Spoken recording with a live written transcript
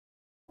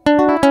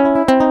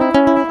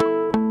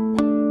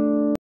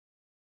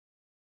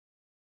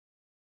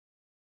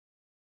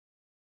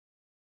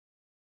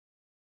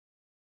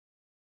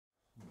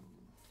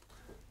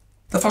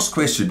The first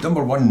question,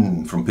 number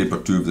 1 from paper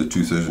 2 of the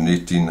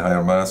 2018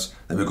 Higher Maths,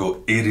 then we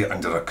go area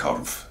under a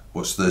curve.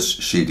 What's this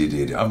shaded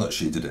area? I've not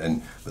shaded it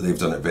in, but they've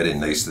done it very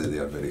nicely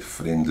there, very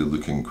friendly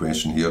looking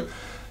question here.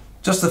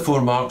 Just the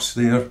 4 marks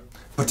there,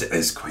 but it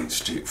is quite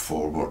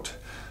straightforward.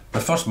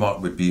 The first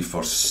mark would be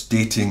for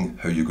stating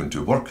how you're going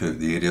to work out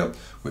the area,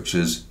 which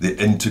is the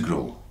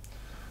integral.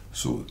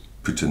 So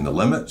put in the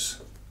limits,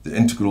 the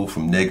integral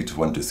from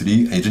 -1 to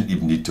 3, and you didn't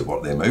even need to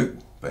work them out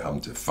by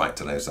having to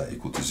factorise that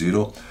equal to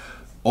 0,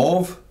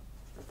 of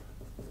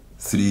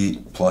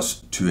 3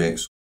 plus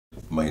 2x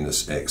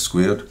minus x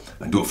squared.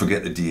 And don't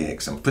forget the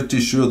dx. I'm pretty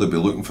sure they'll be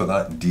looking for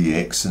that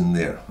dx in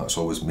there. That's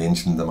always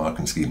mentioned in the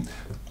marking scheme.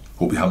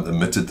 Hope you haven't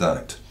omitted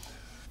that.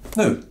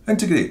 Now,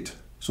 integrate.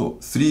 So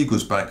 3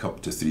 goes back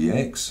up to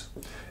 3x.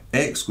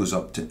 X goes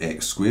up to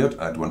x squared,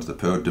 add 1 to the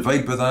power,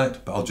 divide by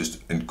that, but I'll just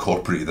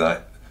incorporate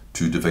that.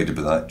 2 divided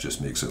by that just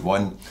makes it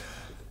 1.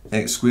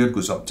 X squared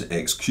goes up to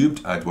x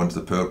cubed, add 1 to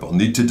the power, but I'll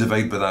need to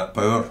divide by that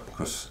power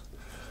because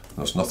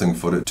there's nothing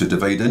for it to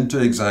divide into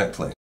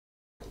exactly.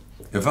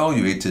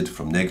 Evaluated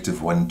from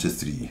 -1 to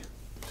 3.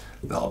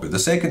 That'll be the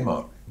second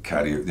mark.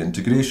 Carry out the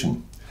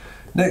integration.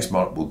 Next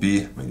mark will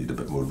be, might need a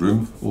bit more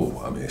room. Oh,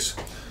 what a mess.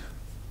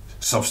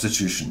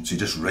 Substitution. So you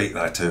just write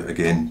that out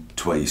again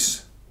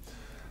twice.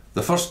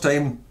 The first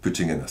time,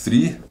 putting in a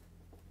 3.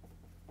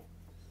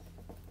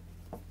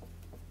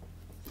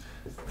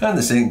 And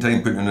the second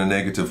time, putting in a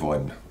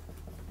 -1.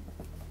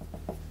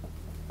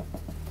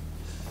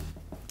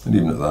 And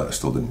even at that, I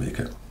still didn't make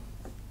it.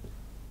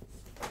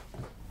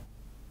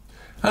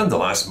 And the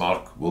last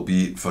mark will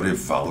be for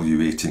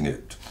evaluating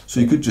it. So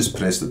you could just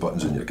press the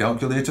buttons on your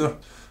calculator,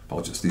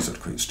 but these are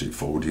quite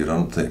straightforward here,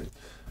 aren't they?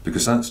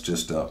 Because that's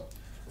just a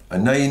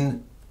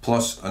 9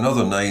 plus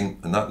another 9,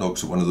 and that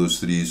knocks out one of those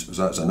 3's, so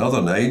that's another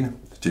 9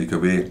 to take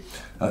away.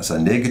 That's a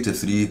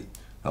 -3,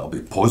 that'll be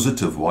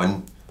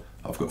 +1.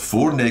 I've got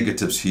 4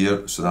 negatives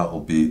here, so that'll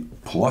be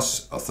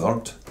plus a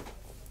third.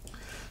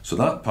 So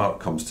that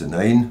part comes to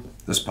 9.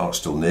 This part's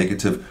still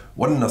negative.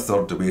 1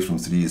 1/3 away from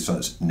 3, so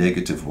that's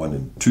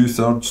 -1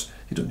 2/3.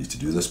 You don't need to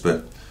do this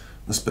bit.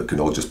 This bit can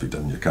all just be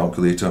done in your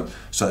calculator.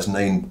 So that's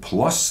 9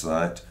 plus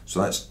that, so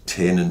that's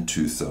 10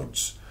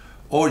 2/3.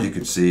 Or you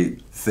could say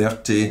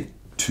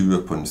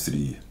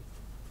 32/3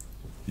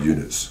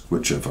 units,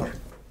 whichever.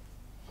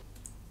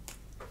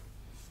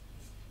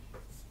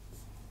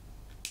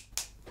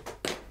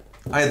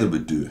 Either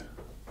would do.